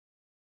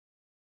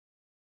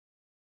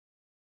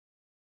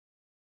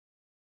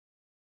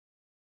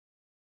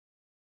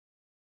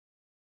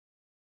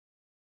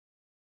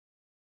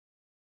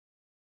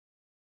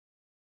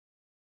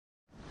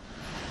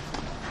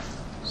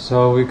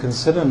So we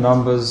consider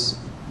numbers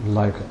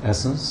like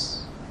essence.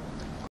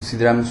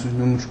 Consideramos os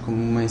números como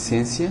uma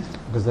essência.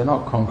 Because they're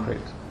not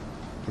concrete.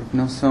 Porque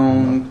não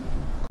são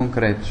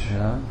concretos.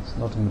 Yeah, it's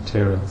not a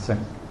material thing.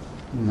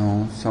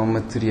 Não são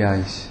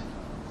materiais.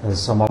 There's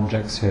some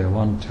objects here,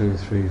 1, 2,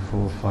 3,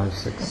 4, 5,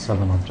 6,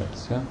 7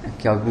 objects, yeah?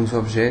 Aqui há alguns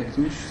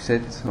objetos,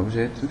 7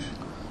 objetos.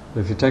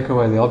 But if you take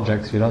away the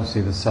objects, you don't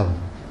see the 7.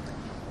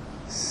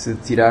 Se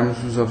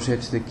tirarmos os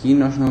objetos daqui,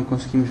 nós não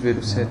conseguimos ver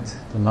o 7.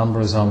 The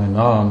number is only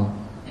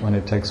known when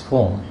it takes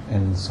form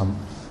in some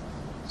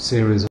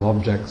series of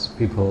objects,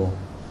 people.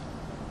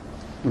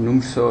 O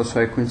número só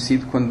é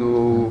conhecido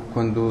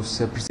quando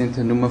se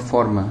apresenta numa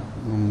forma,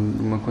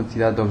 numa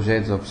quantidade de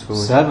objetos ou pessoas.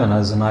 7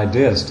 as an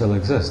idea still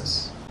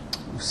exists.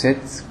 O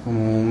 7, como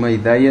uma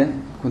ideia,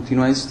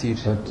 continua a existir.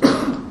 But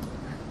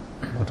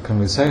what can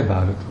we say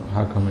about it?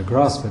 How can we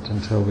grasp it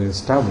until we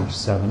establish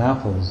 7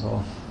 apples or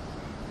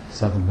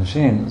 7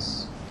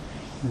 machines?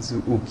 Mas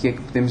o que é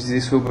que podemos dizer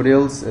sobre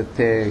eles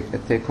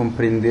até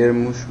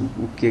compreendermos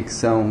o que é que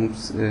são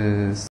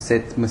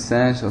 7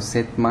 maçãs ou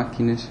 7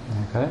 máquinas?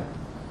 Okay.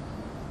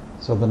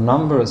 So the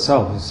number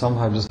itself is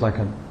somehow just like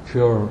a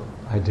pure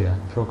idea,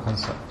 pure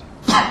concept.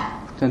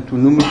 Portanto, o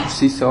número por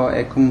si só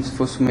é como se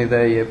fosse uma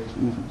ideia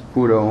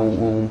pura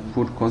ou um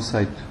puro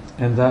conceito.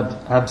 And that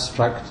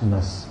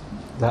abstractness,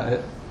 that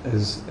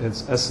is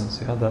its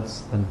essence, yeah?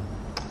 That's the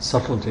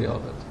subtlety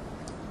of it.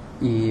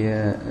 E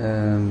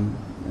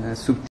a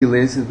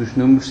subtileza dos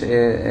números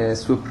é a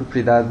sua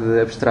propriedade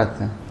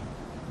abstrata.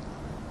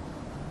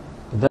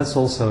 But that's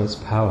also its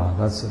power,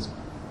 that's its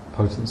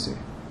potency.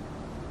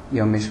 E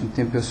ao mesmo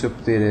tempo é o seu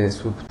poder, é a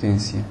sua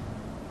potência.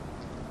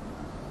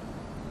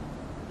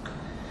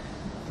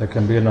 There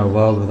can be no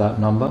world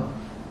without number.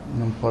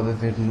 Não pode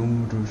haver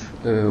números,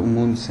 um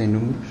mundo sem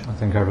números. I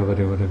think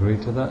everybody would agree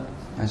to that.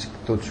 Acho que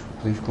todos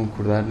podemos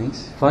concordar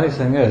nisso. Funny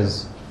thing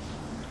is,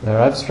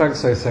 they're abstract,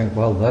 so you think,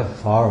 well, they're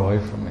far away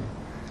from me.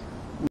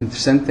 O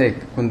interessante é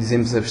que quando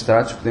dizemos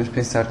abstratos podemos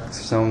pensar que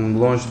estão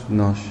longe de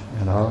nós.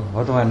 You know,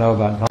 what do I know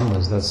about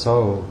numbers? They're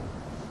so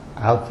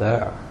out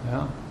there,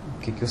 yeah?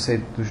 O que é que eu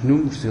sei dos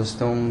números? Eles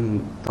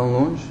estão tão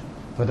longe.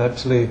 But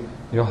actually,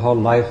 your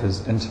whole life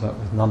is intimate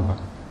with number.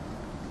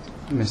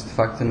 Mas de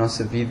facto a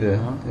nossa vida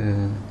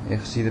é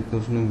regida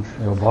pelos números.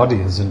 Your body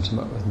is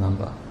intimate with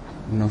number.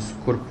 O nosso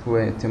corpo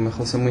tem uma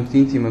relação muito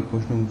íntima com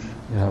os números.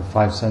 You have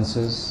 5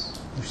 senses,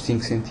 Os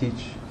 5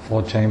 sentidos,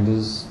 4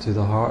 chambers to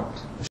the heart.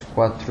 as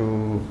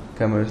 4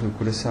 câmaras no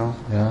coração,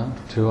 Yeah,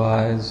 2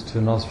 eyes,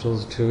 2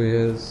 nostrils, 2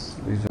 ears,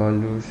 2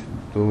 olhos,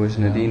 2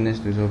 narinas,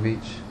 2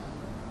 ouvidos,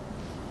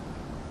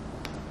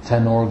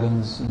 10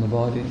 organs in the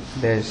body.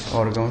 10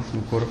 órgãos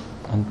no corpo.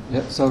 And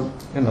yeah, so,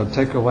 you know,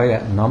 take away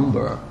a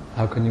number,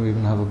 how can you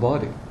even have a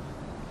body?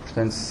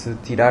 Portanto, se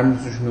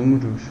tirarmos os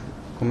números,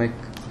 como é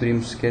que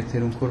poderíamos sequer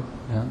ter um corpo?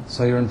 Yeah?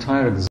 So your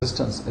entire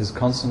existence is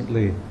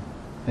constantly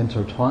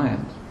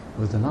intertwined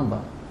with the number.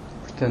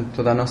 Portanto,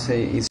 toda a nossa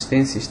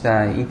existência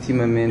está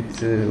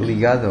intimamente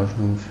ligada aos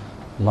números.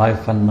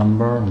 Life and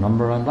number,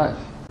 number and life.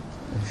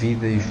 A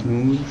vida e os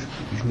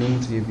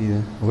números e a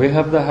vida. We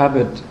have the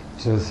habit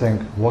to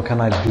think, what can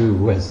I do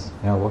with?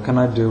 You know, what can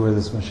I do with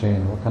this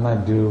machine? What can I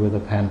do with a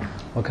pen?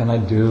 What can I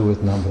do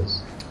with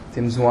numbers?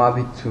 Temos um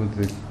hábito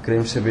de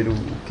queremos saber o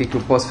que é que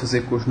eu posso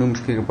fazer com os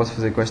números, o que é que eu posso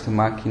fazer com esta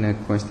máquina,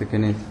 com esta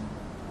caneta.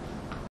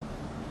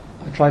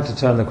 I try to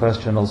turn the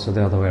question also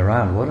the other way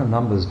around. What are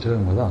numbers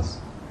doing with us?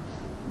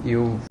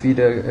 Eu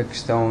viro a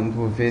questão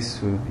do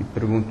avesso e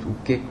pergunto o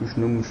que é que os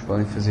números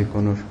podem fazer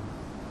connosco.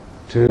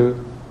 2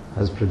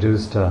 has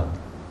produced a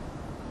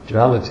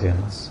duality in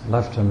us,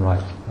 left and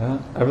right. Yeah?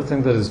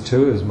 Everything that is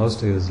 2 is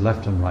mostly is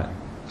left and right.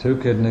 2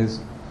 kidneys,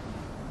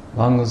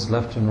 lungs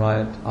left and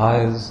right,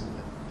 eyes,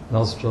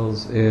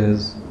 nostrils,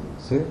 ears.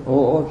 See,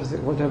 or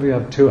whatever you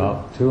have 2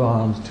 out, 2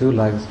 arms, 2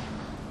 legs,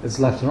 it's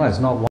left and right. It's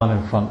not one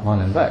in front,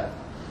 one in back.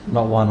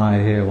 Not one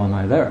eye here, one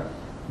eye there.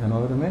 You know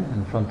what I mean?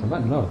 In front and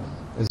back. No,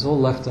 it's all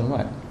left and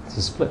right. It's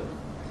a split.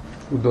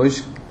 O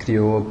 2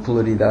 criou a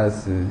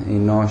polaridade em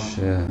nós.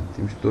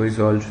 Temos 2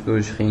 olhos,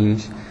 2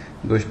 rins,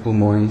 2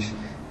 pulmões.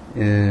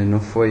 Não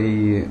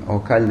foi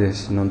ao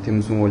calhas. Não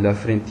temos um olho à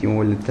frente e um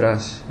olho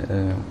atrás.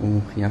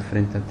 Um rim à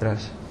frente e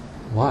atrás.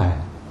 Why?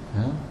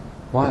 Yeah?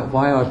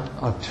 Why are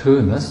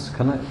two-ness?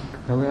 Can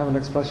we have an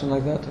expression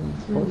like that in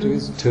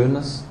Portuguese?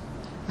 Two-ness?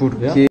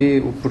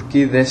 O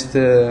porquê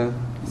desta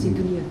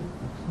Sintonia.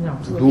 Não,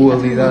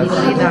 dualidade?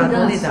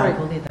 Dualidade.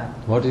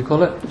 What do you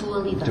call it?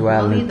 Duality.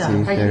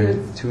 Dualidade.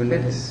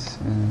 Two-ness.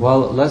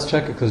 Well, let's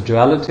check it, because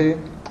duality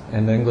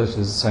in English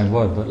is the same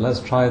word, but let's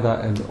try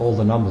that in all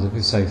the numbers. If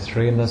you say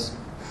 3-ness,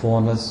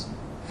 4-ness,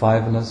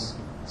 5-ness,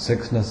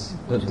 6-ness,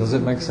 does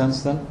it make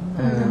sense then?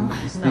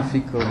 It's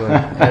difficult.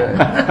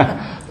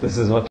 But, This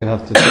is what you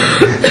have to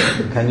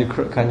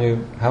do. Can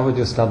you? How would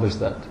you establish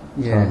that?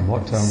 yeah. Term?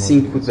 What term?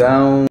 5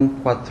 dão,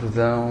 4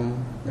 dão.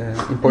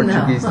 In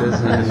Portuguese,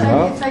 doesn't.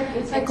 No? It's like the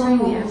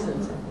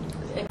essence.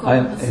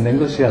 In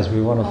English, yes,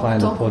 we want to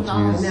find a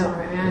Portuguese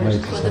way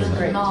to say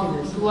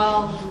that.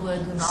 Dual.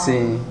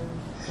 Sim.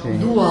 Sim.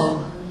 Dual.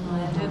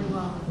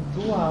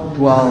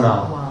 Dual.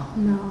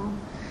 No.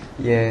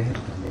 Yeah,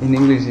 in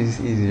English it's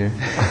easier.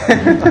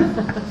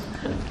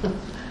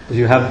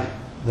 You have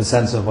the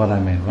sense of what I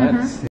mean,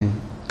 right? Sim.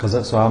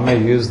 Because so I may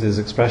use these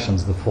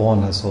expressions, the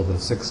fourness or the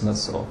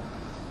sixness, or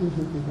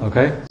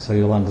okay, so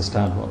you'll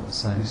understand what we're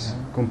saying. Mas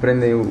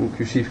compreendem o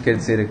que o Shiv quer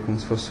dizer, é como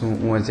se fosse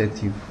um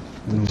adjetivo.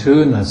 The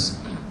two-ness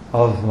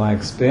of my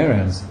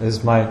experience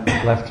is my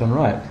left and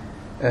right.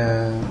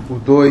 O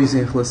 2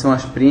 em relação à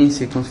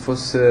experiência é como se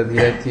fosse a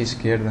direita e a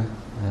esquerda.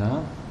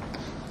 Yeah,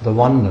 the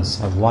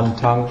oneness of one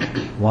tongue,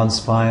 one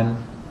spine.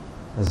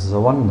 This is the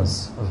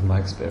oneness of my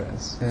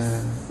experience.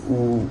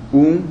 O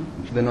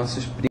da nossa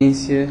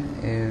experiência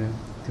é,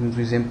 temos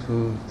o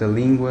exemplo da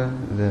língua,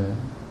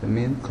 da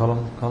mente,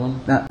 Column.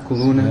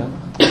 coluna,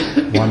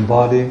 Yeah. One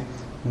body.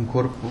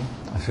 corpo.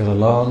 I feel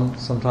alone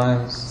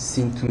sometimes.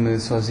 Sinto-me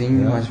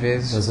sozinho Yeah. às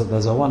vezes.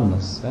 There's a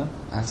oneness. Yeah.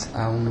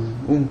 Há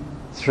um.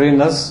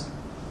 Threeness,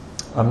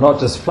 I'm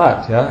not just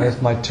flat, yeah?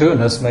 If my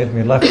two-ness made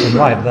me left and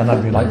right, then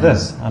I'd be like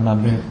this. And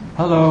I'd be,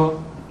 hello,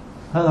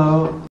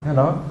 you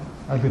know,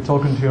 I'd be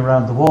talking to you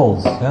around the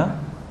walls, yeah?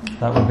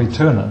 That would be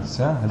two-ness,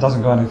 yeah? It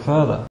doesn't go any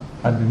further.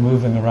 I'd be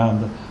moving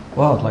around the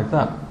world like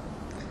that.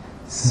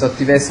 Se só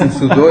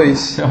tivéssemos o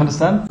 2, You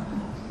understand?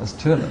 That's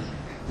two-ness.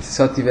 se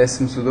só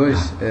tivéssemos o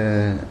 2,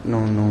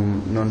 não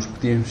nos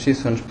podíamos mexer,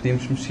 só nos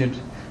podíamos mexer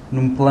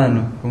num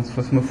plano, como se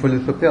fosse uma folha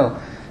de papel.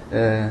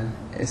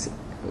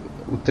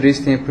 O 3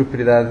 tem a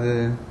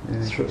propriedade.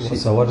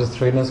 So what does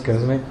threeness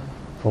gives me?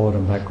 Forward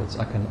and backwards.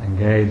 I can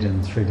engage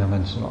in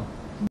three-dimensional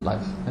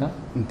life, yeah?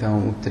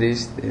 Então o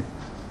 3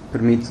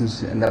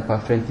 permite-nos andar para a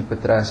frente e para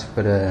trás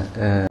para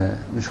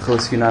nos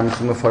relacionarmos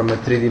de uma forma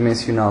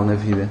tridimensional na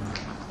vida.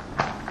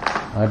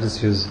 I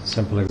just use a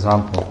simple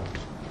example.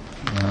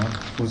 Yeah?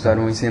 Usar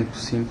um exemplo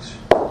simples.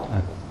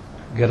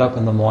 I get up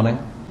in the morning.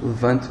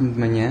 Levanto-me de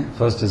manhã,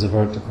 First is a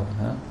vertical,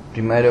 yeah?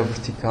 primeiro é o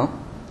vertical,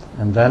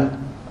 And then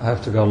I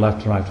have to go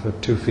left and right with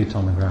 2 feet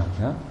on the ground,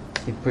 yeah?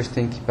 e depois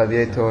tenho que ir para a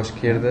direita ou à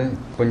esquerda e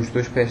ponho os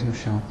 2 pés no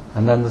chão.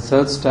 And then the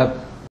third step,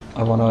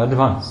 I want to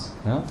advance,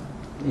 yeah?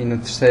 E na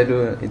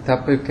terceira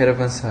etapa eu quero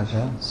avançar.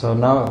 Yeah. So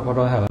now what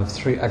do I have? I have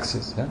 3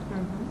 axes, yeah?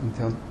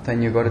 Então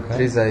tenho agora Ok.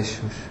 3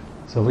 eixos.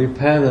 So we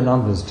pair the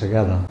numbers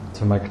together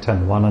to make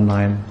 10. 1 and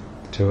 9,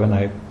 2 and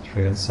 8,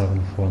 3 and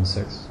 7, 4 and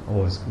 6.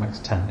 Always makes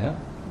 10, yeah?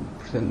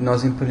 Portanto,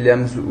 nós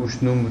emparelhamos os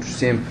números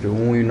sempre, o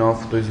 1 e o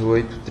 9, 2 e o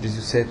 8, 3 e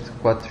o 7,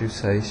 4 e o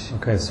 6.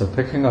 Okay, so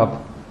picking up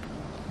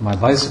my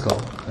bicycle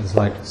is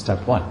like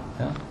step 1,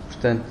 yeah?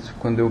 Portanto,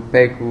 quando eu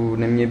pego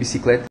na minha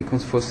bicicleta é como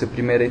se fosse a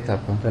primeira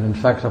etapa. But in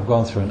fact I've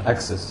gone through an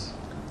axis,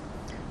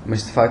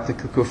 Mas de facto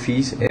aquilo que eu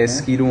fiz é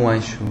seguir um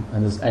eixo.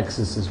 and this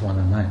axis is 1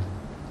 and 9.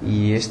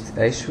 E este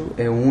eixo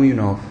é o 1 e o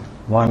 9.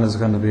 1 is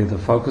going to be the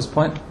focus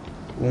point,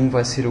 1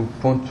 vai ser o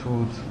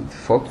ponto de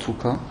foco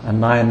focal and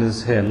 9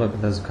 is here. Look,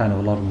 there's kind of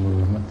a lot of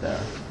movement there.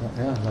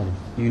 Yeah, a lot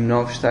of. e o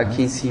 9 está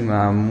aqui em cima.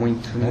 Há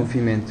muito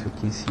movimento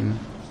aqui em cima.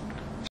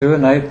 2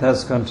 and 8,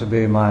 that's going to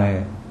be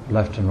my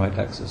left and right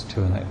axis,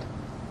 2 and 8.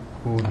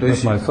 O I 2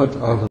 put my foot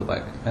over the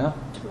back, yeah?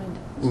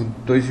 o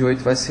 2 e o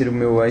 8 vai ser o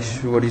meu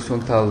eixo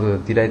horizontal, a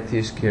direita e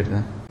a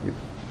esquerda.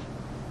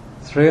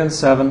 3 and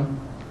 7,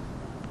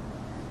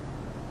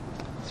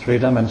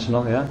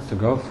 three-dimensional, yeah, to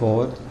go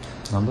forward.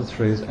 Number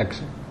 3 is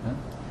action, yeah?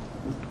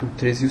 O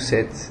 3 e o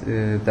 7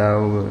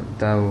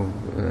 dá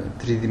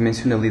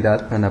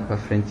tridimensionalidade para andar para a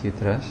frente e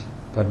atrás.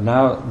 But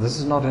now, this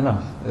is not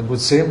enough. It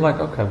would seem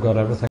like, okay, I've got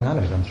everything I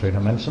need. I'm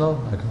three-dimensional,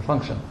 I can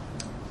function.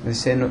 Mas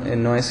isso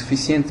não é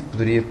suficiente.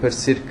 Poderia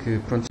parecer que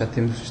pronto, já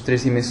temos as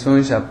 3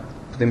 dimensões, já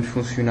podemos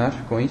funcionar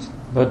com isto.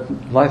 But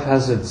life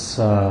has its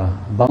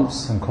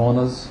bumps and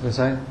corners, we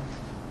say.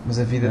 Mas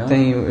a vida Yeah.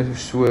 tem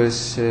as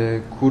suas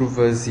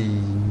curvas e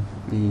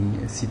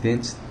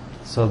acidentes,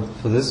 So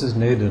for this is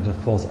needed a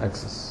fourth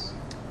axis.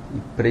 e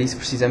para isso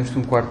precisamos de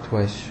um quarto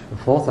eixo. The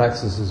fourth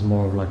axis is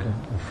more like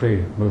a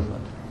free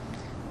movement.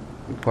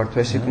 O quarto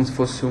eixo é como se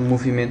fosse um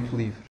movimento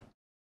livre.